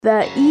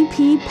The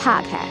EP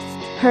Podcast.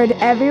 Heard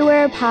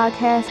everywhere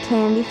podcasts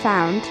can be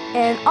found,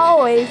 and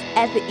always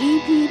at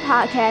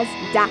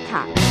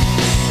theeppodcast.com.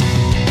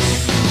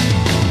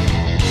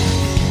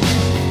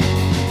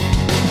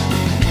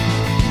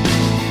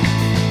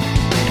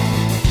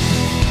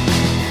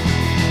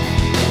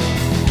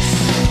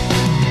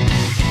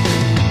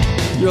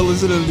 You're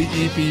listening to the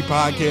EP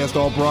Podcast,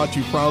 all brought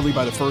to you proudly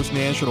by the First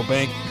National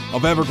Bank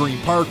of Evergreen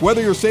Park.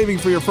 Whether you're saving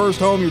for your first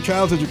home, your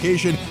child's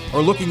education,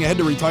 or looking ahead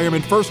to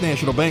retirement, First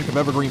National Bank of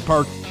Evergreen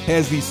Park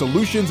has the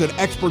solutions and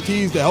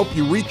expertise to help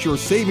you reach your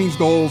savings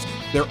goals.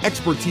 Their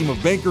expert team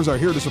of bankers are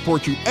here to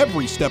support you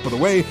every step of the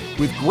way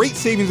with great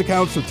savings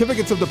accounts,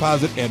 certificates of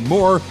deposit, and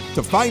more.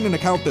 To find an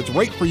account that's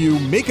right for you,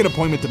 make an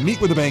appointment to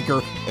meet with a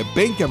banker at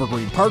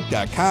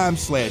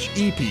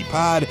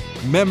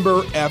bankevergreenpark.com/EPPod,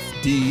 member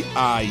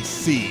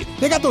FDIC.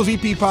 They got those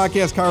EP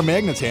Podcast car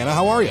magnets, Hannah.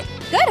 How are you?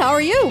 Good, how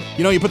are you?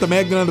 You know, you put the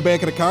magnet on the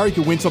back of the car, you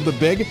can win something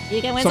big. You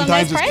can win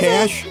sometimes some nice it's prizes.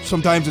 cash,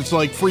 sometimes it's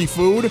like free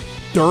food.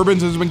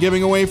 Durbin's has been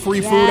giving away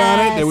free food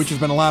on it, which has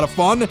been a lot of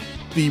fun.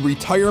 The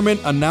retirement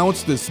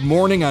announced this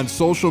morning on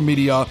social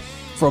media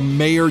from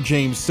Mayor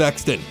James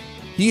Sexton.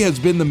 He has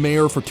been the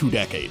mayor for 2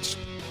 decades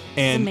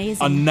and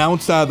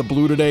announced out of the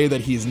blue today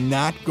that he's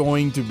not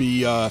going to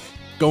be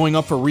going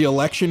up for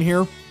re-election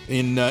here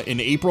in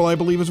April, I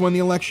believe is when the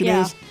election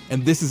is.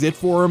 And this is it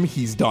for him.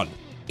 He's done.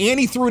 And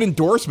he threw an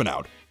endorsement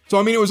out. So,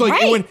 I mean, it was like,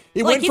 it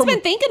went he's from,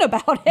 been thinking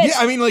about it. Yeah,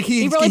 I mean, like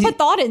he really put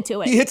thought into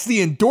it. He hits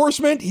the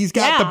endorsement. He's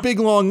got the big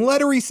long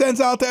letter he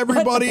sends out to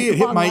everybody. It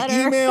hit my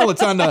email.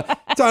 It's on the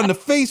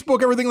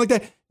Facebook, everything like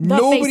that.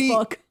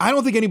 Facebook. I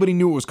don't think anybody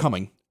knew it was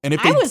coming. And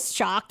I was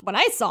shocked when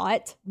I saw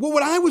it. Well,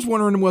 what I was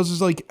wondering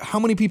was like how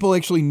many people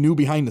actually knew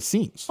behind the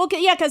scenes. Well,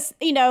 yeah, because,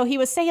 he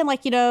was saying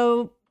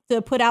to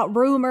put out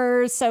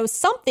rumors. So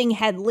something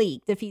had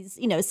leaked if he's,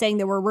 saying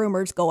there were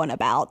rumors going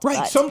about.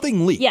 Right.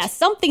 Something leaked. Yeah,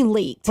 something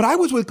leaked. But I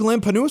was with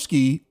Glenn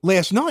Panuski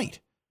last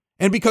night.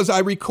 And because I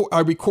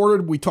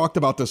recorded, we talked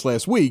about this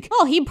last week.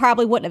 Well, he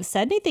probably wouldn't have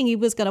said anything. He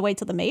was going to wait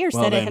till the mayor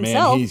said it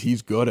himself. Man,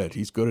 he's good at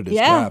his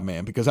job,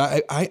 man. Because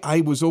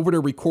I was over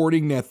there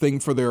recording that thing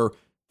for their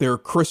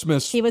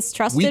Christmas He was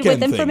trusted weekend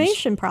with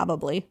information, things.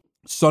 probably.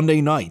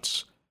 Sunday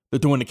nights, they're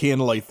doing the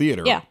candlelight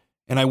theater. Yeah.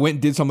 And I went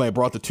and did something. I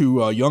brought the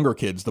 2 younger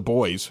kids, the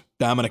boys,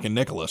 Dominic and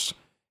Nicholas.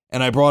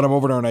 And I brought them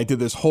over there and I did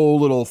this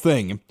whole little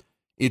thing.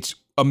 It's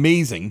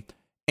amazing.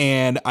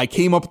 And I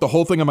came up with the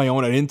whole thing on my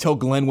own. I didn't tell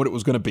Glenn what it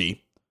was going to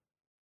be.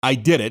 I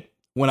did it.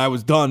 When I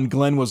was done,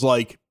 Glenn was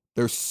like,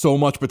 there's so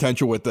much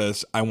potential with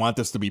this. I want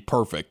this to be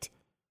perfect.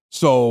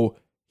 So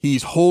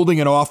he's holding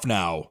it off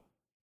now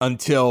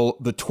until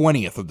the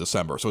 20th of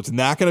December. So it's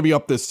not going to be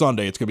up this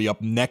Sunday. It's going to be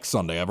up next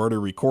Sunday. I've already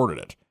recorded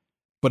it.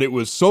 But it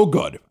was so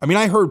good. I mean,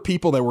 I heard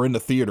people that were in the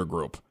theater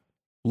group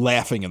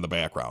laughing in the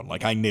background.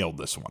 Like, I nailed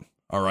this one.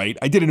 All right?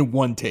 I did it in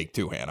one take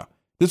too, Hannah.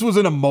 This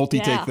wasn't a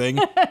multi-take thing.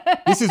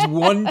 This is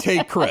one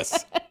take,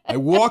 Chris. I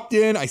walked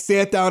in, I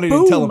sat down,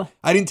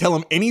 I didn't tell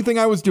him anything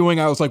I was doing.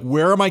 I was like,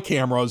 where are my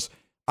cameras?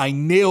 I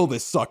nail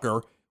this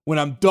sucker. When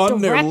I'm done,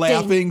 they're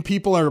laughing,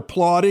 people are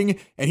applauding,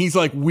 and he's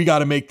like, we got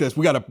to make this,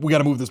 we got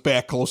to move this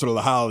back closer to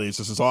the holidays.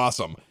 This is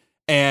awesome.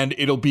 And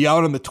it'll be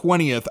out on the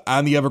 20th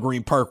on the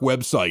Evergreen Park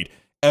website,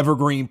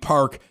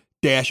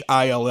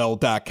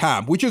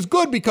 evergreenpark-ill.com, which is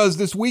good because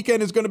this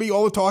weekend is going to be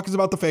all the talk is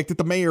about the fact that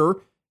the mayor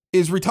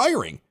is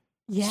retiring.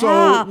 Yeah,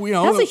 so,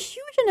 that's a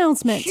huge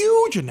announcement.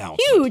 Huge.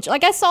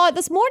 Like, I saw it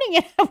this morning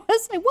and I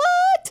was like,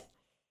 what?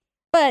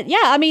 But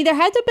yeah, I mean, there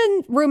had to have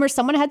been rumors.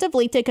 Someone had to have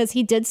leaked it because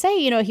he did say,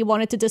 he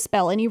wanted to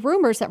dispel any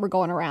rumors that were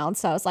going around.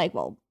 So I was like,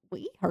 well,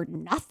 we heard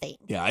nothing.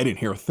 Yeah, I didn't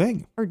hear a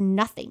thing. Heard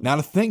nothing. Not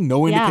a thing.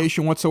 No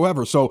indication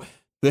whatsoever. So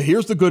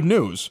here's the good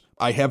news.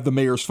 I have the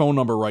mayor's phone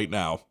number right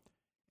now.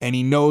 And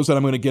he knows that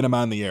I'm going to get him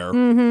on the air,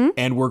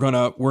 and we're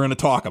gonna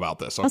talk about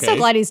this. Okay? I'm so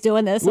glad he's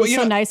doing this. It's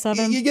so nice of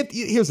him.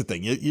 Here's the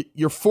thing: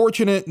 you're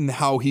fortunate in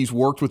how he's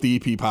worked with the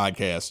EP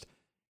podcast.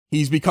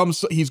 He's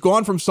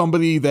gone from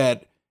somebody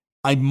that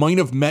I might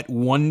have met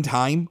one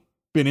time,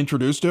 been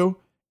introduced to,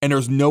 and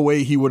there's no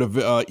way he would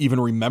have even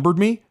remembered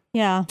me.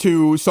 Yeah.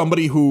 To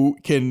somebody who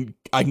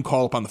I can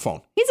call up on the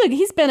phone.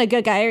 He's been a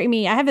good guy. I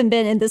mean, I haven't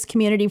been in this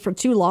community for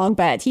too long,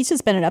 but he's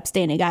just been an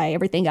upstanding guy.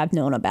 Everything I've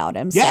known about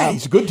him. Yeah, so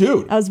he's a good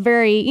dude. I was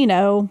very,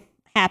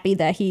 happy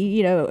that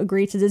he,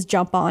 agreed to just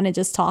jump on and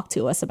just talk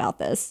to us about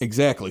this.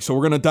 Exactly. So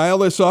we're going to dial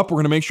this up. We're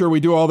going to make sure we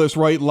do all this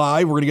right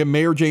live. We're going to get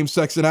Mayor James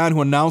Sexton on,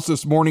 who announced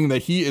this morning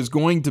that he is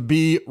going to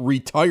be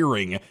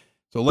retiring.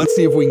 So let's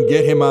see if we can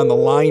get him on the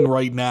line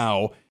right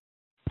now.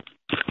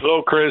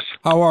 Hello, Chris.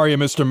 How are you,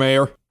 Mr.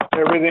 Mayor?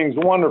 Everything's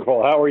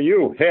wonderful. How are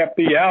you?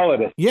 Happy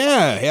holidays.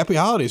 Yeah, happy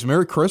holidays.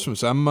 Merry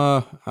Christmas.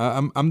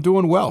 I'm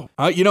doing well.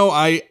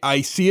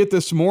 I see it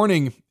this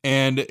morning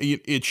and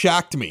it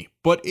shocked me,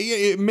 but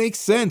it makes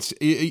sense.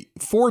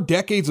 4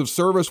 decades of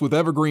service with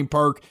Evergreen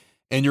Park,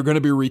 and you're going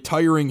to be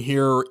retiring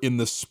here in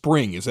the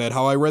spring. Is that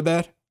how I read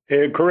that?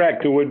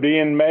 Correct. It would be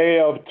in May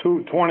of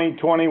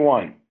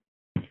 2021,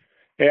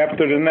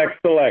 after the next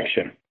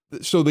election.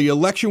 So the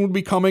election would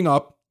be coming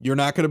up. You're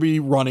not going to be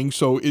running,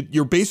 so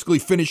you're basically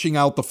finishing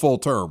out the full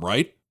term,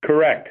 right?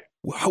 Correct.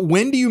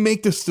 When do you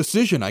make this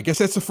decision? I guess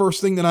that's the first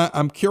thing that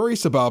I'm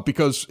curious about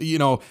because,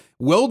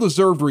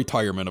 well-deserved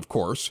retirement, of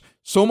course.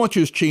 So much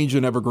has changed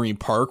in Evergreen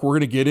Park. We're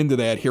going to get into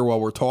that here while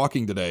we're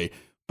talking today.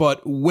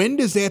 But when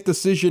does that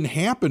decision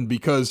happen?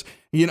 Because,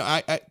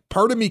 I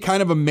part of me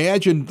kind of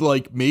imagined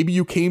like maybe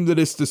you came to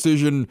this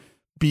decision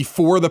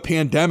before the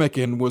pandemic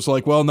and was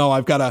like, well, no,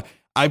 I've got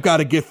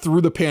to get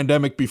through the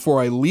pandemic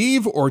before I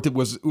leave, or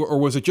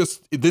was it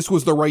just this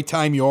was the right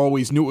time? You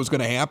always knew it was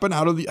going to happen.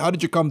 How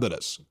did you come to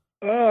this?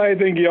 I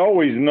think you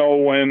always know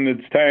when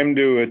it's time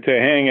to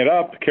hang it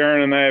up.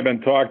 Karen and I have been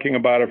talking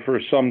about it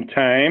for some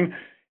time,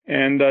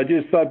 and I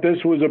just thought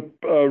this was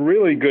a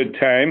really good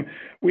time.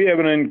 We have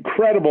an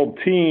incredible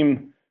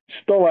team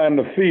still on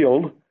the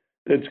field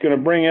that's going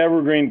to bring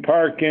Evergreen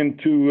Park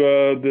into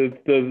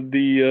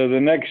the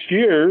next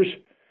years.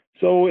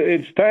 So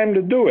it's time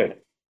to do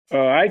it.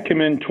 I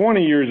came in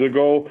 20 years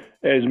ago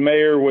as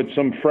mayor with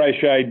some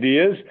fresh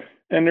ideas,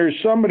 and there's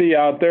somebody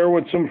out there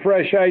with some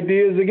fresh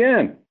ideas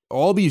again.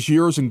 All these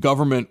years in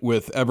government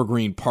with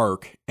Evergreen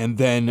Park, and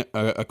then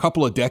a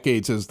couple of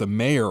decades as the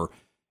mayor,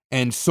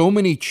 and so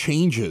many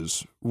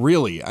changes,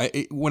 really.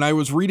 When I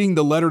was reading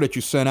the letter that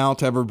you sent out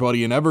to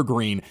everybody in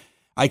Evergreen,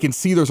 I can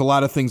see there's a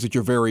lot of things that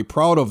you're very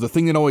proud of. The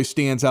thing that always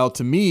stands out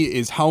to me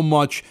is how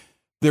much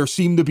there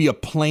seemed to be a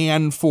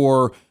plan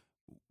for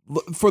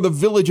the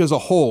village as a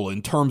whole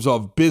in terms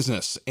of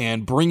business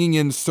and bringing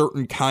in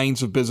certain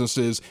kinds of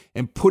businesses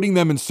and putting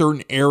them in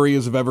certain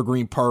areas of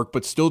Evergreen Park,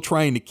 but still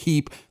trying to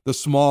keep the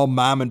small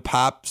mom and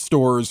pop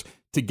stores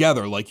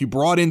together. Like you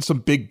brought in some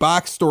big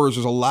box stores.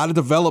 There's a lot of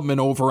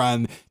development over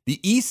on the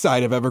east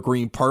side of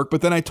Evergreen Park.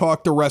 But then I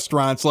talked to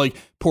restaurants like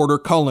Porter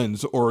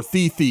Cullen's or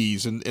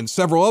Thi's and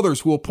several others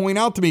who will point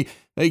out to me,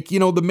 like,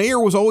 the mayor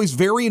was always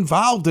very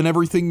involved in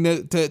everything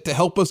to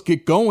help us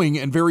get going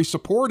and very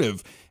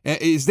supportive.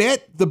 Is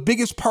that the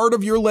biggest part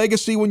of your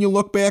legacy when you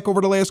look back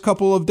over the last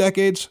couple of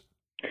decades?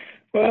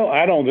 Well,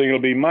 I don't think it'll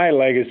be my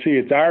legacy.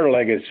 It's our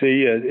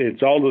legacy.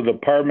 It's all the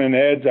department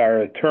heads,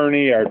 our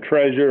attorney, our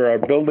treasurer, our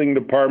building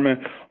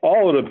department,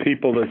 all of the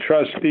people, the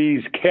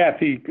trustees.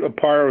 Kathy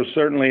Aparo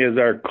certainly is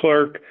our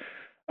clerk.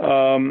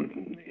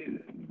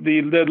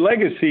 The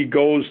legacy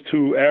goes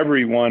to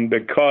everyone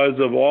because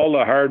of all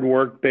the hard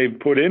work they've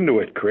put into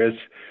it, Chris.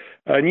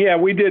 And yeah,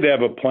 we did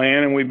have a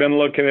plan, and we've been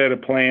looking at a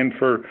plan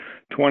for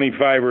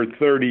 25 or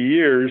 30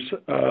 years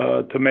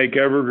to make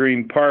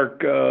Evergreen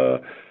Park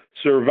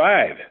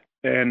survive.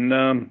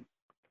 And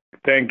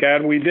thank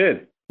God we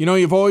did.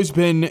 You've always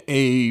been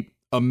a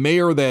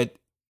mayor that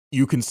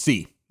you can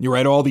see. You're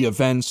at all the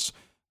events.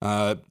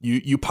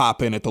 You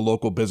pop in at the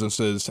local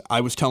businesses. I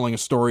was telling a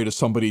story to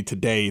somebody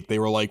today. They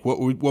were like, what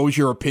was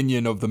your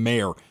opinion of the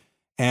mayor?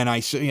 And I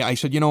said, I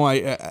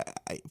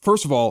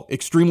first of all,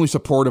 extremely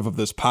supportive of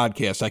this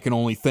podcast. I can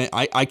only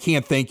I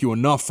can't thank you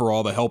enough for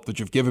all the help that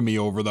you've given me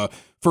over the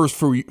first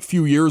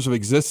few years of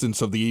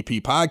existence of the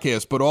EP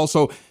podcast. But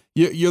also,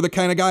 you're the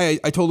kind of guy.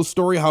 I told a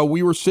story how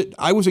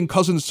I was in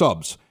Cousin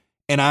Subs,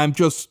 and I'm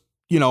just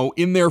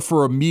in there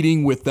for a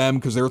meeting with them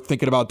because they're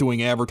thinking about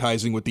doing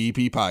advertising with the EP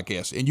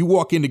podcast. And you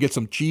walk in to get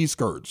some cheese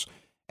curds,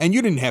 and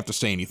you didn't have to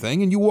say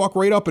anything, and you walk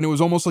right up, and it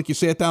was almost like you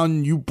sat down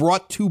and you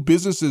brought two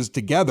businesses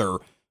together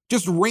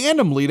just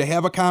randomly to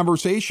have a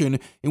conversation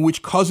in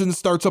which Cousins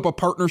starts up a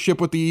partnership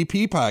with the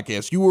EP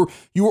podcast. You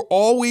were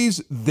always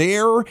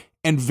there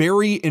and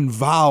very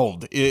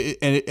involved,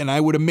 and I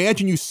would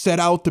imagine you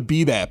set out to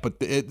be that. But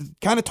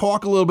kind of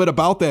talk a little bit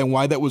about that and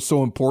why that was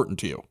so important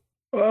to you.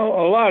 Well,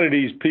 a lot of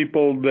these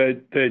people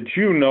that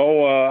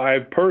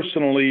I've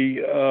personally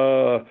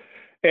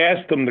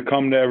asked them to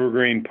come to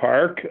Evergreen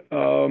Park,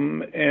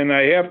 and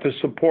I have to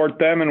support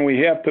them, and we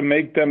have to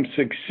make them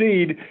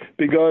succeed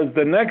because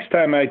the next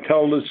time I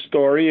tell this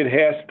story, it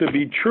has to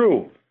be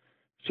true.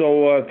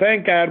 So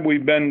thank God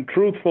we've been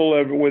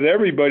truthful with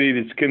everybody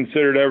that's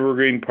considered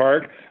Evergreen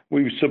Park.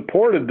 We've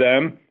supported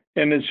them,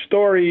 and the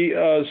story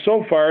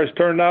so far has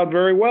turned out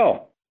very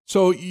well.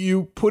 So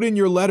you put in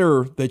your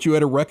letter that you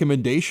had a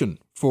recommendation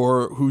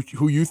for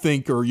who you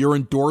think, or your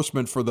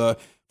endorsement for the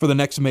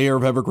next mayor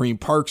of Evergreen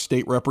Park,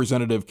 State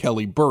Representative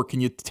Kelly Burke.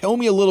 Can you tell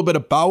me a little bit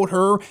about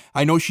her?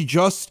 I know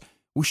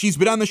she's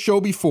been on the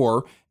show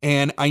before,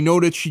 and I know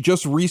that she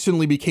just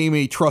recently became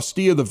a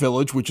trustee of the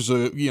village, which is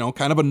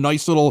kind of a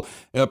nice little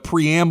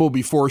preamble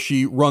before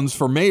she runs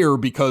for mayor,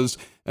 because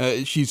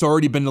she's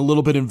already been a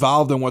little bit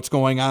involved in what's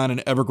going on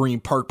in Evergreen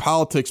Park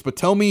politics. But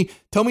tell me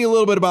a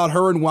little bit about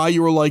her and why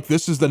you were like,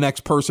 this is the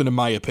next person, in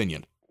my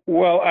opinion.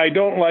 Well, I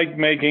don't like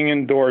making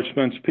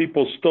endorsements.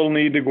 People still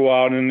need to go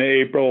out in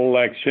the April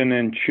election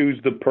and choose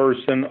the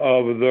person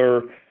of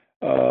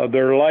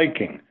their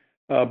liking.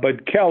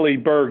 But Kelly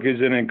Burke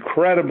is an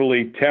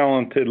incredibly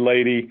talented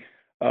lady.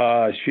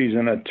 She's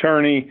an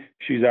attorney.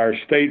 She's our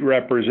state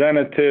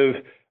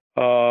representative.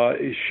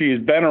 She's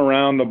been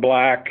around the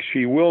block.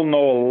 She will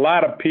know a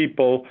lot of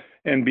people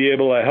and be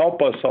able to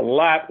help us a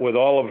lot with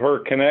all of her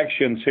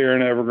connections here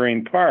in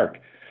Evergreen Park.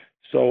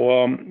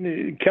 So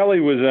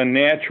Kelly was a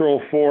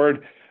natural for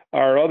it.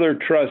 Our other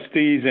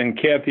trustees and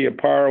Kathy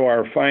Aparo,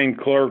 our fine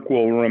clerk,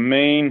 will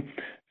remain.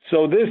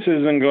 So this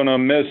isn't going to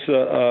miss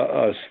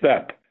a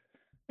step.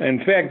 In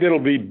fact, it'll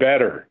be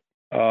better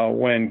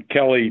when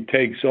Kelly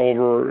takes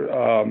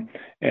over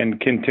and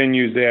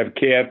continues to have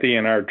Kathy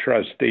and our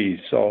trustees.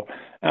 So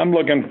I'm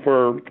looking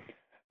for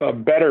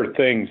better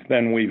things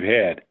than we've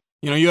had.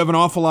 You have an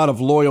awful lot of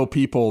loyal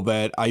people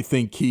that I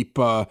think keep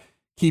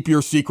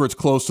your secrets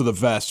close to the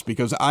vest,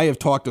 because I have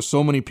talked to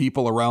so many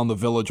people around the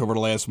village over the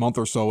last month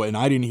or so, and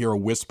I didn't hear a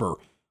whisper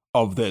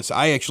of this.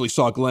 I actually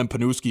saw Glenn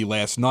Panuski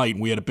last night,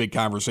 and we had a big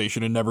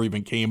conversation and never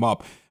even came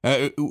up.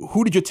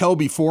 Who did you tell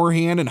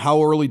beforehand, and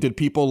how early did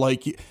people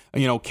like,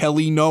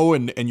 Kelly know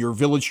and your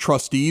village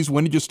trustees?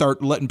 When did you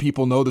start letting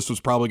people know this was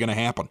probably going to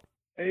happen?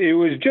 It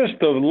was just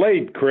of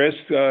late, Chris.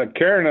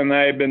 Karen and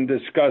I have been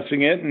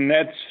discussing it, and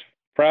that's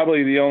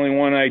probably the only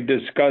one I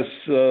discuss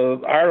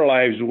our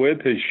lives with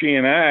is she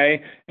and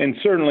I, and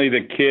certainly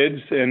the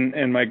kids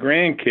and my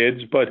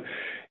grandkids. But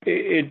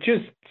it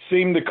just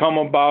seemed to come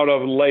about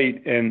of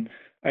late, and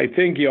I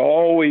think you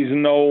always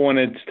know when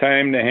it's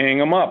time to hang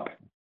them up.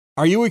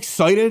 Are you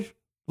excited?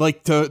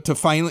 Like to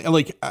finally,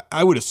 like,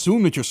 I would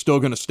assume that you're still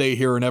going to stay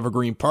here in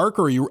Evergreen Park,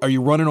 or are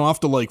you running off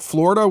to like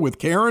Florida with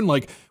Karen?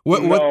 Like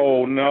what?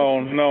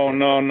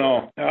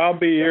 No. I'll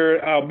be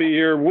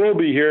here. We'll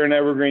be here in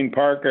Evergreen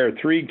Park. Our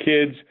 3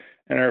 kids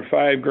and our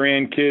 5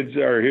 grandkids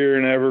are here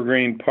in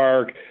Evergreen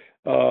Park.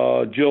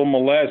 Jill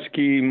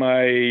Molesky,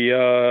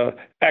 my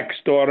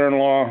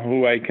ex-daughter-in-law,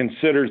 who I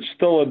consider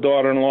still a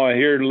daughter-in-law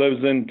here,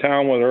 lives in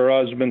town with her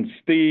husband,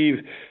 Steve.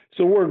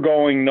 So we're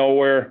going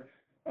nowhere.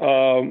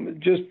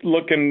 Just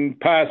looking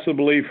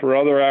possibly for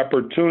other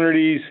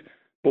opportunities,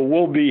 but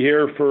we'll be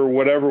here for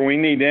whatever we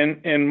need.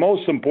 And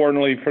most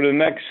importantly, for the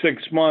next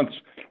 6 months,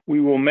 we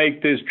will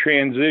make this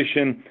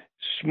transition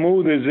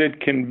smooth as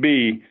it can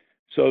be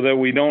so that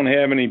we don't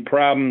have any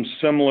problems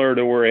similar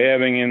to we're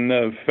having in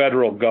the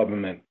federal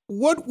government.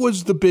 What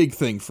was the big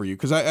thing for you?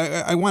 Because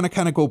I want to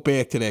kind of go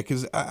back to that,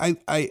 because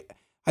I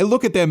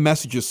look at that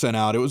message you sent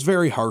out. It was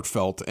very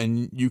heartfelt,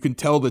 and you can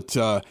tell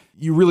that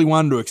you really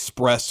wanted to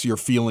express your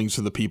feelings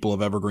to the people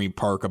of Evergreen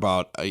Park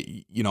about,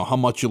 how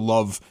much you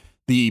love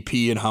the EP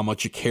and how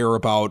much you care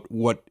about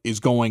what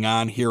is going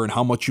on here and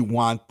how much you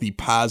want the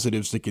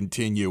positives to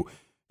continue.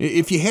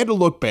 If you had to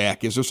look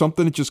back, is there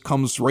something that just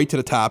comes right to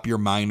the top of your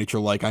mind that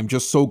you're like, I'm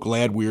just so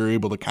glad we were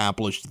able to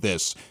accomplish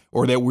this,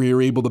 or that we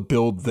were able to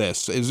build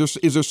this?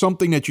 Is there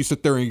something that you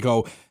sit there and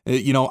go,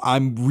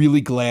 I'm really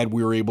glad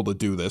we were able to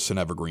do this in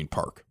Evergreen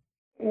Park?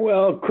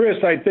 Well,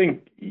 Chris, I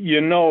think,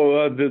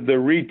 the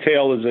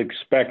retail is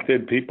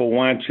expected. People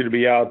want you to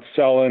be out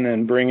selling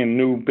and bringing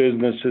new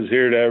businesses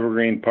here to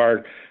Evergreen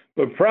Park.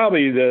 But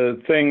probably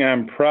the thing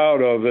I'm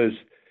proudest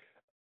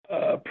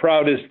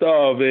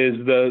of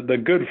is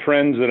the good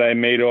friends that I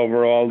made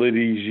over all of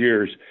these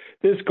years.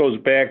 This goes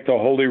back to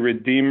Holy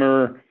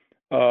Redeemer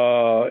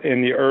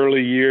in the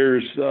early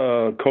years,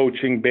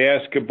 coaching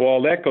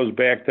basketball. That goes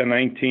back to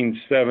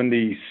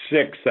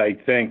 1976, I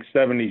think,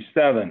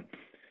 77.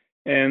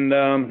 And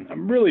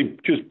I'm really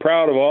just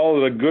proud of all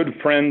of the good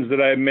friends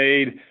that I've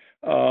made,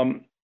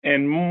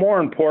 and more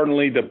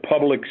importantly, the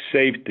public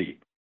safety.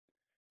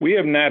 We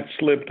have not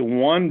slipped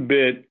one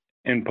bit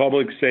in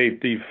public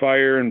safety,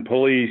 fire and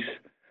police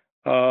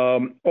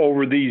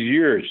over these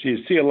years.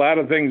 You see a lot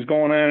of things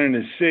going on in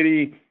the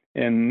city,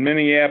 in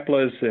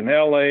Minneapolis and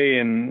LA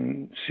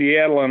and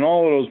Seattle and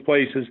all of those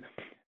places.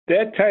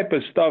 That type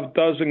of stuff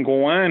doesn't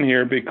go on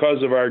here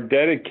because of our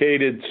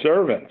dedicated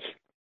servants.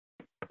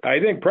 I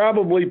think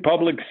probably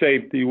public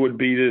safety would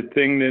be the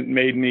thing that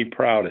made me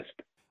proudest.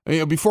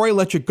 Before I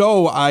let you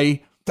go,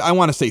 I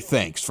want to say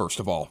thanks, first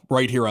of all,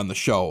 right here on the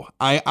show.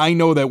 I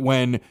know that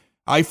when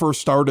I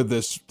first started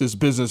this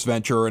business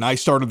venture, and I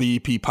started the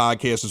EP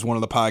podcast as one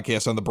of the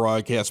podcasts on the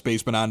Broadcast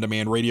Basement On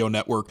Demand Radio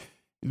Network,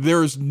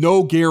 there's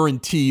no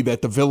guarantee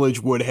that the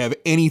village would have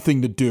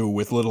anything to do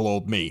with little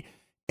old me.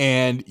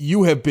 And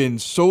you have been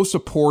so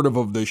supportive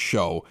of this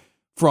show,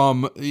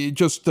 from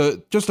just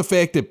the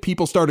fact that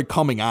people started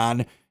coming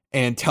on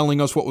and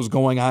telling us what was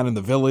going on in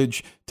the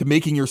village, to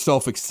making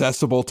yourself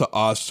accessible to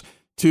us,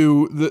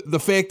 to the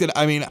fact that,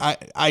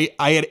 I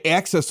had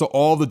access to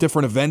all the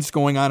different events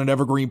going on in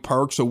Evergreen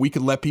Park, so we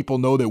could let people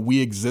know that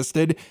we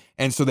existed,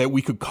 and so that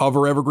we could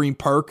cover Evergreen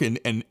Park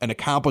and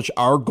accomplish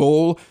our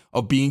goal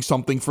of being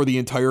something for the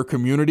entire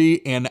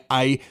community. And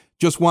I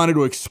just wanted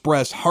to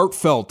express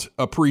heartfelt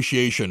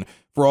appreciation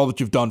for all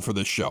that you've done for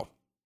this show.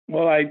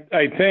 Well,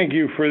 I thank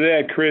you for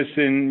that, Chris.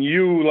 And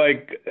you,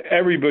 like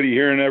everybody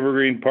here in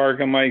Evergreen Park,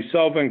 and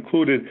myself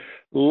included,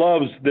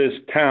 loves this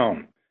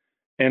town.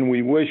 And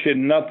we wish it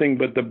nothing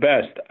but the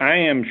best. I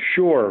am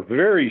sure,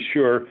 very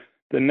sure,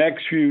 the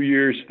next few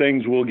years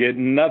things will get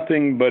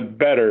nothing but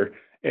better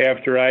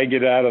after I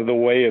get out of the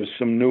way of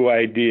some new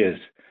ideas.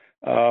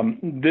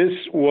 This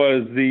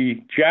was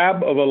the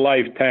job of a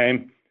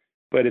lifetime,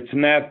 but it's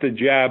not the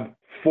job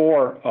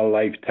for a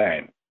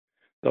lifetime.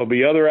 There'll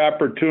be other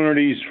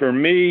opportunities for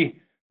me,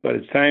 but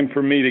it's time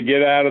for me to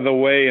get out of the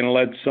way and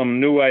let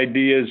some new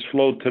ideas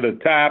float to the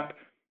top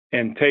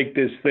and take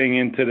this thing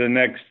into the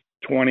next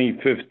 20,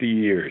 50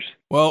 years.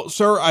 Well,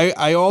 sir,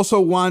 I also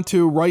want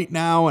to right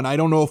now, and I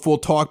don't know if we'll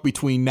talk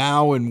between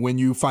now and when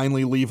you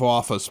finally leave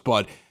office,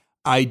 but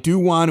I do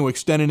want to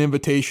extend an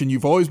invitation.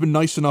 You've always been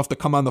nice enough to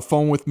come on the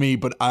phone with me,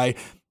 but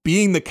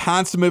being the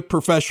consummate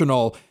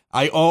professional,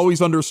 I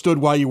always understood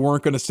why you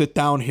weren't going to sit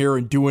down here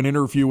and do an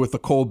interview with a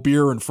cold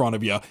beer in front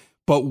of you.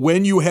 But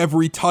when you have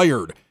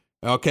retired,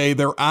 okay,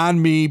 they're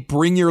on me.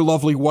 Bring your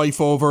lovely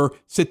wife over.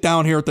 Sit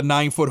down here at the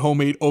 9-foot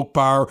homemade oak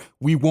bar.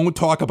 We won't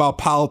talk about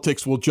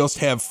politics. We'll just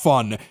have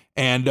fun.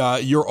 And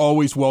you're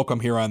always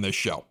welcome here on this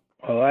show.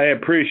 Well, I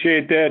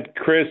appreciate that,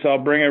 Chris. I'll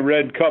bring a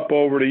red cup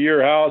over to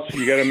your house.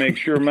 You got to make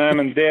sure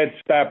Mom and Dad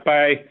stop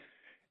by.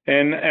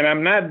 And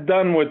I'm not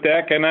done with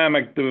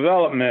economic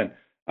development.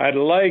 I'd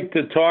like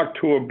to talk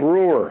to a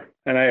brewer,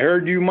 and I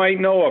heard you might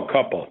know a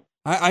couple.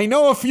 I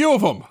know a few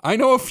of them. I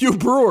know a few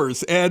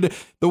brewers, and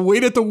the way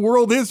that the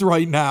world is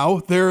right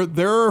now, there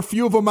are a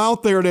few of them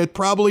out there that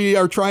probably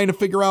are trying to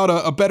figure out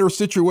a better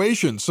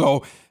situation.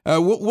 So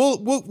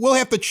we'll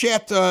have to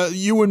chat,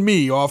 you and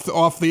me,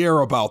 off the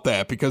air about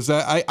that, because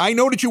I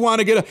know that you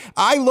want to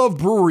I love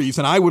breweries,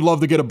 and I would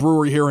love to get a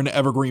brewery here in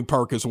Evergreen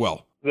Park as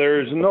well.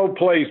 There's no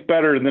place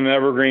better than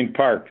Evergreen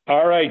Park.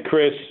 All right,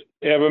 Chris.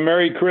 Have a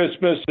Merry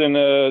Christmas and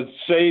a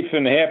safe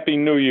and Happy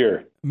New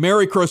Year.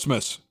 Merry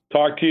Christmas.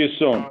 Talk to you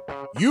soon.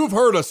 You've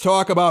heard us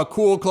talk about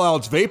Cool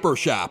Cloud's Vapor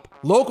Shop,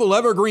 local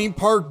Evergreen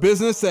Park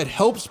business that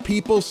helps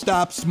people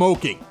stop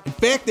smoking. In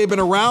fact, they've been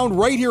around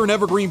right here in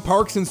Evergreen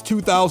Park since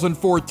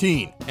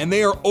 2014, and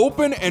they are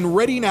open and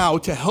ready now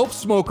to help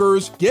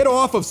smokers get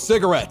off of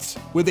cigarettes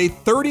with a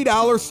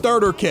 $30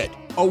 starter kit.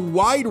 A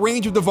wide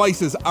range of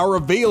devices are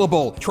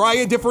available. Try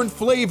a different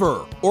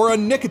flavor or a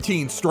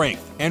nicotine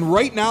strength. And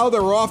right now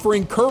they're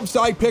offering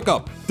curbside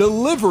pickup,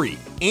 delivery,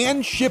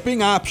 and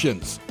shipping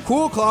options.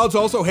 Cool Clouds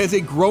also has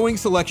a growing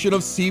selection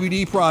of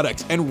CBD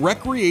products and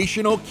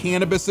recreational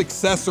cannabis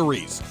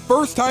accessories.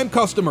 First-time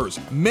customers,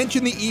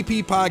 mention the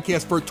EP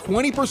podcast for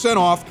 20%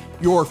 off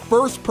your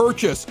first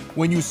purchase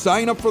when you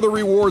sign up for the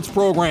rewards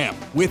program.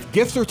 With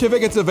gift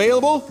certificates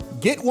available,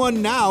 get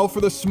one now for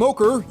the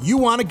smoker you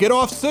want to get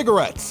off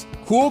cigarettes.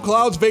 Cool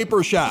Clouds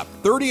Vapor Shop,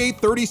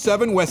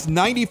 3837 West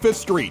 95th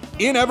Street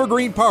in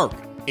Evergreen Park.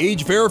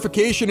 Age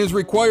verification is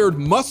required,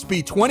 must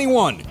be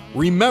 21.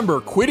 Remember,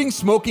 quitting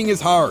smoking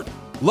is hard.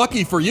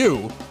 Lucky for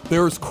you,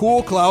 there's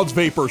Cool Clouds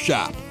Vapor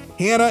Shop.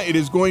 Hannah, it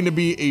is going to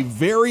be a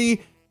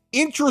very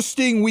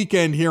interesting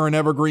weekend here in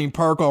Evergreen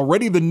Park.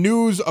 Already the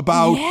news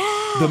about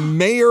the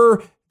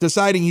mayor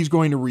deciding he's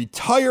going to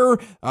retire.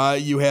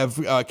 You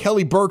have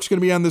Kelly Burke's going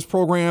to be on this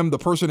program, the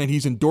person that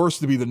he's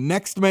endorsed to be the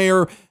next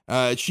mayor.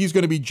 She's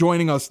going to be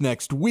joining us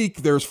next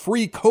week. There's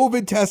free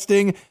COVID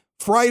testing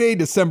Friday,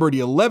 December the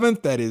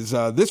 11th. That is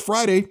this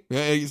Friday,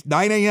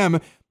 9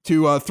 a.m.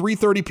 to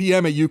 3:30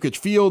 p.m. at Yukich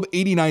Field,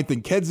 89th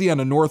and Kedzie on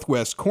the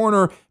northwest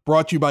corner.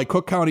 Brought to you by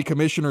Cook County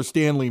Commissioner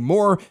Stanley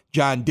Moore,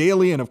 John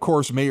Daly, and of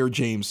course Mayor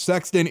James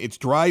Sexton. It's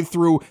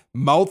drive-through,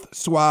 mouth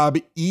swab,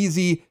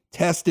 easy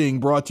testing,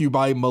 brought to you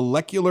by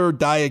Molecular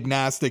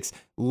Diagnostics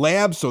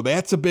Lab. So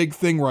that's a big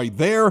thing right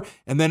there.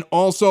 And then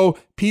also,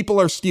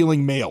 people are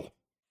stealing mail.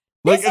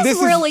 This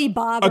is really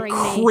bothering me.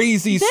 A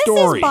crazy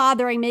story. This is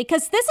bothering me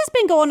because this has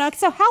been going on.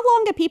 So how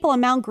long have people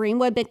in Mount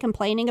Greenwood been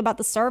complaining about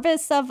the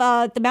service of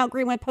the Mount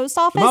Greenwood Post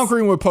Office? The Mount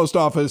Greenwood Post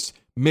Office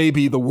may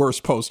be the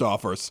worst post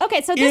office.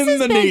 Okay, so this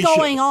has been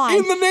going on.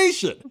 In the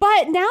nation.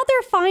 But now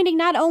they're finding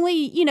not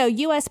only,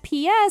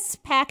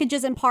 USPS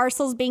packages and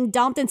parcels being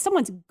dumped in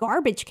someone's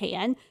garbage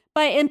can,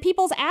 but in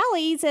people's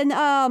alleys and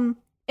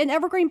in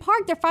Evergreen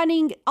Park, they're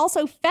finding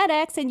also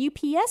FedEx and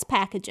UPS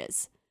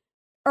packages.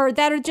 Or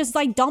that are just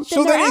like dumped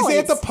in their alleys. So then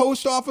is that the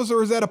post office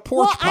or is that a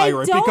porch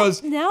pirate?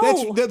 Because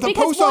the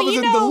post office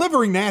isn't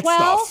delivering that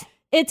stuff.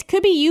 It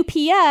could be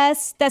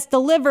UPS that's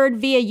delivered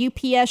via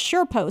UPS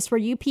SurePost, where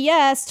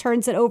UPS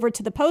turns it over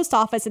to the post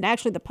office and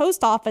actually the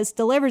post office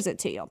delivers it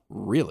to you.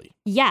 Really?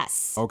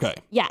 Yes. Okay.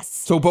 Yes.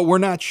 So, but we're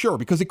not sure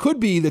because it could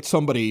be that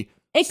somebody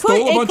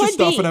stole a bunch of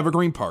stuff in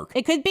Evergreen Park.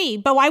 It could be,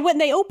 but why wouldn't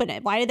they open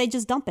it? Why did they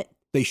just dump it?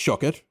 They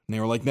shook it, and they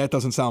were like, that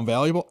doesn't sound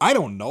valuable. I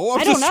don't know. I'm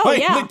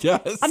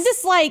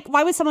just like,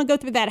 why would someone go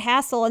through that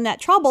hassle and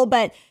that trouble?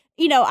 But,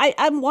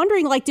 I'm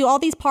wondering, like, do all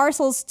these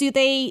parcels, do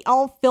they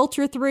all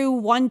filter through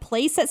one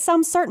place at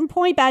some certain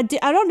point? But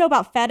I don't know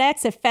about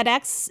FedEx. If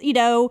FedEx,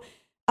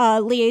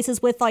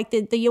 liaises with, like,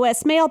 the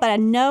U.S. mail, but I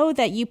know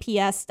that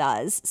UPS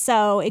does.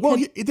 So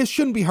this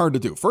shouldn't be hard to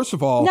do. First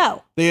of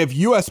all, they have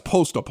U.S.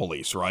 Postal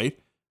Police, right?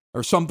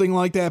 Or something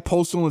like that,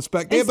 postal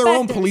inspect. They have their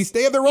own police.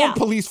 They have their own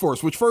police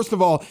force, which first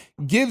of all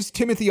gives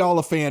Timothy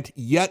Oliphant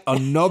yet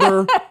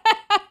another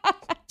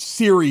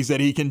series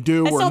that he can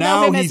do. Where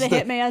now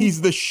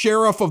he's the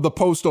sheriff of the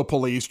postal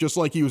police, just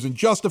like he was in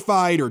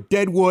Justified or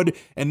Deadwood,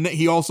 and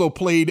he also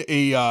played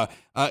in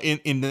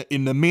the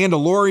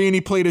Mandalorian.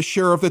 He played a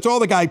sheriff. That's all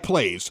the guy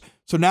plays.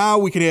 So now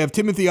we can have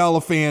Timothy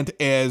Oliphant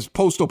as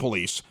postal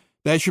police.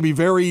 That should be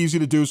very easy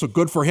to do. So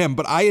good for him.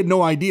 But I had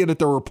no idea that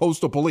there were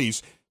postal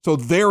police. So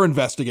they're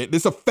investigating.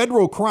 This is a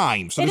federal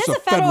crime. So this is a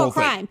federal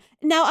crime.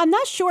 Thing. Now, I'm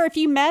not sure if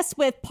you mess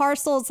with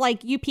parcels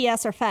like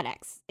UPS or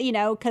FedEx,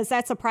 because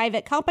that's a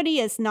private company.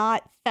 It's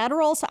not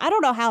federal. So I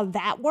don't know how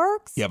that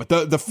works. Yeah, but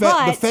the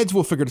feds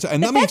will figure this out.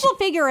 And the feds will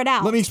figure it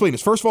out. Let me explain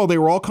this. First of all, they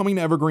were all coming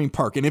to Evergreen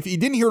Park. And if you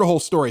didn't hear the whole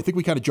story, I think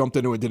we kind of jumped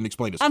into it and didn't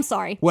explain this. I'm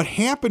sorry. What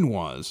happened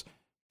was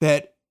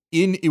that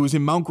it was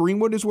in Mount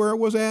Greenwood is where it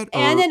was at?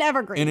 And in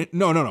Evergreen.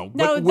 No.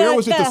 Where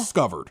was it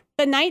discovered?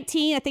 The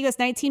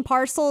 19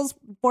 parcels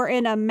were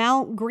in a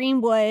Mount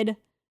Greenwood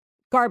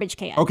garbage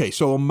can. Okay,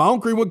 so a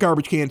Mount Greenwood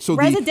garbage can. So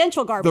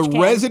residential garbage can. The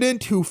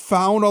resident who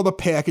found all the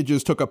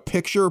packages took a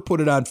picture, put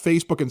it on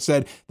Facebook, and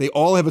said they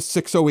all have a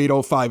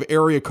 60805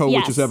 area code,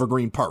 which is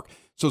Evergreen Park.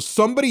 So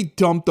somebody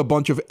dumped a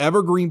bunch of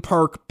Evergreen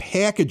Park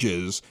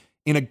packages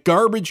in a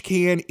garbage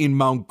can in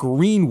Mount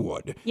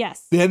Greenwood.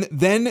 Yes.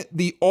 Then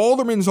the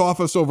alderman's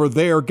office over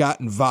there got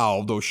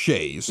involved,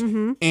 O'Shea's,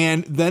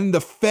 and then the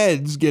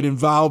feds get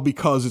involved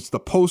because it's the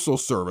postal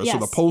service, so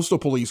the postal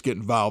police get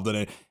involved in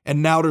it,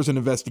 and now there's an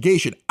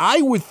investigation.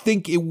 I would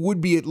think it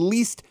would be at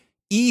least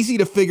easy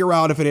to figure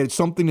out if it had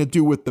something to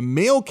do with the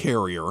mail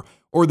carrier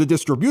or the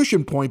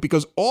distribution point,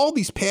 because all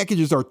these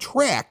packages are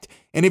tracked,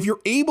 and if you're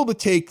able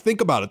to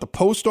think about it, the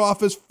post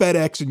office,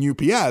 FedEx, and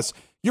UPS,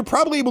 you're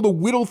probably able to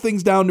whittle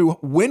things down to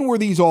when were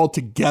these all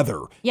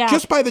together? Yeah.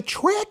 Just by the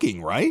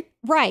tracking, right?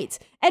 Right.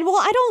 And well,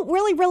 I don't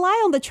really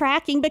rely on the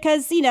tracking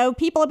because,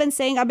 people have been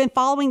saying, I've been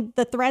following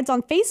the threads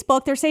on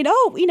Facebook. They're saying,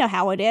 oh, you know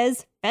how it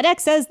is. FedEx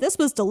says this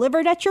was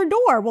delivered at your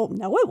door. Well,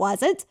 no, it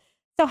wasn't.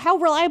 So how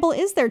reliable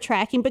is their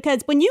tracking?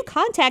 Because when you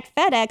contact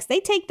FedEx, they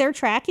take their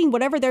tracking,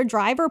 whatever their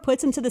driver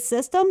puts into the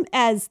system,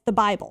 as the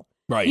Bible.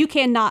 Right. You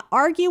cannot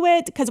argue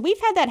it because we've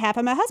had that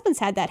happen. My husband's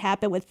had that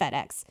happen with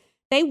FedEx.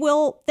 They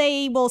will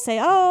say,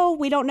 oh,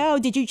 we don't know.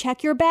 Did you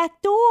check your back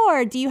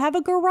door? Do you have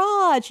a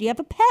garage? Do you have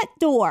a pet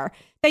door?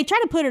 They try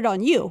to put it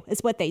on you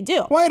is what they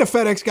do. Well, I had a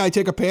FedEx guy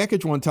take a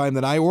package one time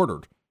that I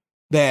ordered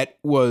that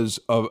was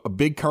a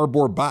big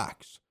cardboard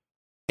box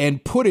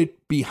and put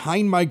it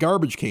behind my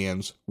garbage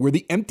cans where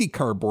the empty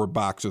cardboard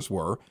boxes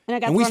were.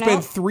 And we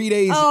spent 3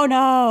 days. Oh,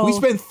 no. We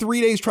spent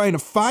 3 days trying to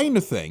find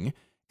the thing.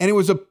 And it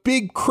was a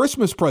big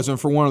Christmas present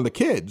for one of the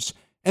kids.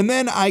 And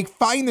then I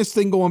find this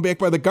thing going back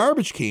by the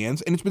garbage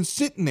cans, and it's been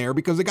sitting there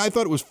because the guy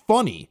thought it was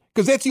funny,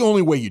 because that's the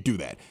only way you do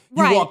that.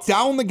 You walk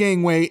down the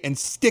gangway and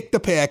stick the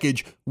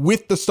package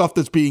with the stuff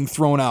that's being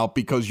thrown out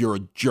because you're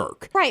a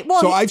jerk. Right.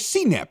 Well, so I've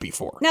seen that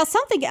before. Now,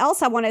 something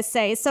else I want to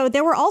say. So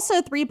there were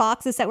also 3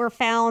 boxes that were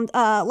found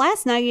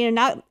last night,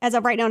 not as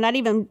of right now, not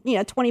even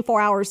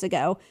 24 hours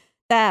ago,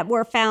 that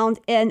were found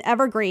in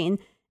Evergreen.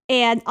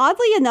 And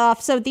oddly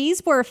enough, so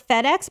these were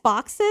FedEx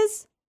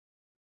boxes.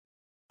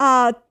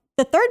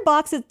 The third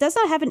box does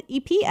not have an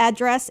EP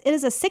address. It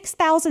is a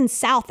 6000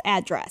 South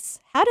address.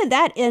 How did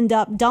that end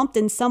up dumped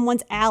in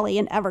someone's alley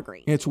in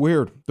Evergreen? It's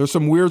weird. There's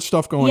some weird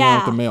stuff going on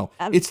with the mail.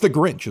 It's the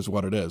Grinch is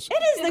what it is.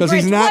 It is the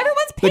Grinch.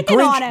 Everyone's picking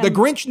on him. The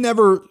Grinch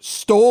never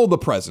stole the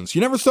presents.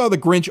 You never saw the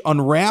Grinch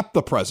unwrap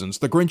the presents.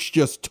 The Grinch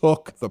just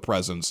took the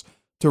presents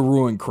to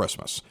ruin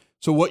Christmas.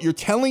 So what you're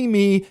telling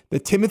me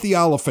that Timothy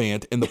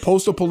Oliphant and the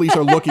postal police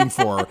are looking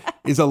for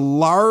is a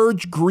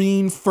large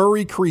green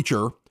furry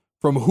creature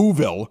from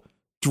Whoville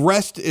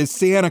dressed as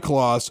Santa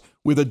Claus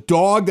with a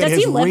dog that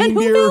has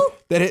reindeer.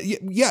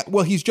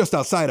 Well, he's just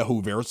outside of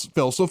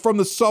Whoville, so from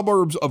the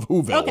suburbs of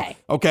Whoville.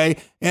 Okay.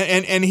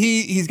 And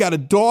he's got a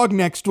dog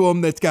next to him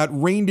that's got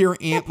reindeer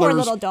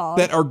antlers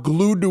that are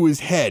glued to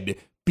his head.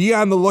 Be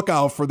on the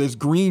lookout for this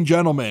green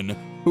gentleman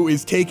who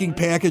is taking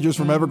packages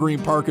from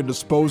Evergreen Park and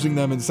disposing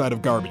them inside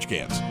of garbage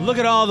cans. Look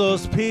at all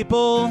those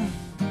people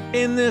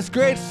in this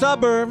great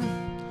suburb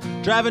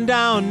driving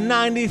down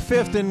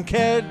 95th and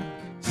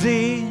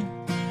Kedzie.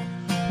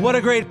 What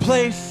a great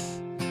place.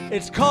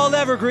 It's called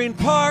Evergreen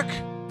Park,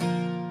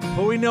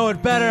 but we know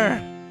it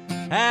better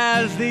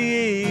as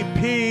the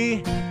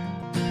EP.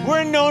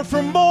 We're known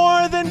for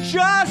more than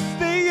just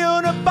the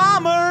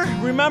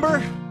Unabomber. Remember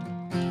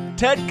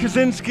Ted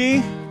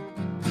Kaczynski?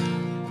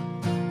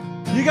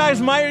 You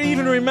guys might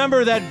even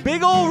remember that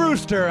big old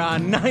rooster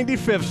on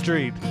 95th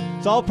Street.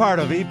 It's all part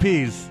of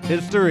EP's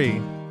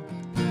history.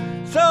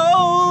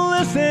 So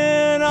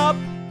listen up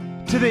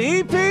to the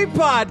EP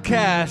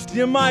podcast.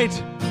 You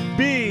might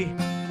be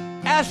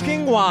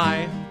asking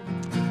why.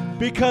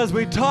 Because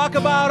we talk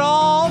about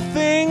all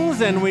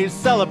things and we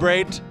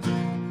celebrate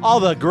all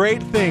the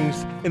great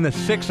things in the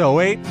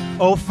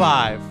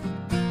 60805.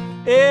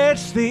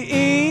 It's the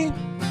EP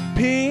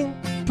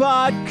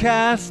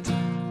podcast.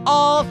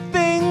 All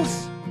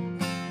things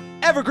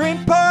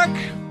Evergreen Park.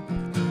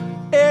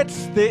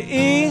 It's the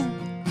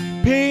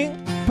EP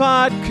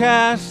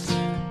podcast.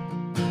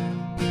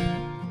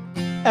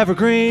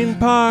 Evergreen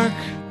Park.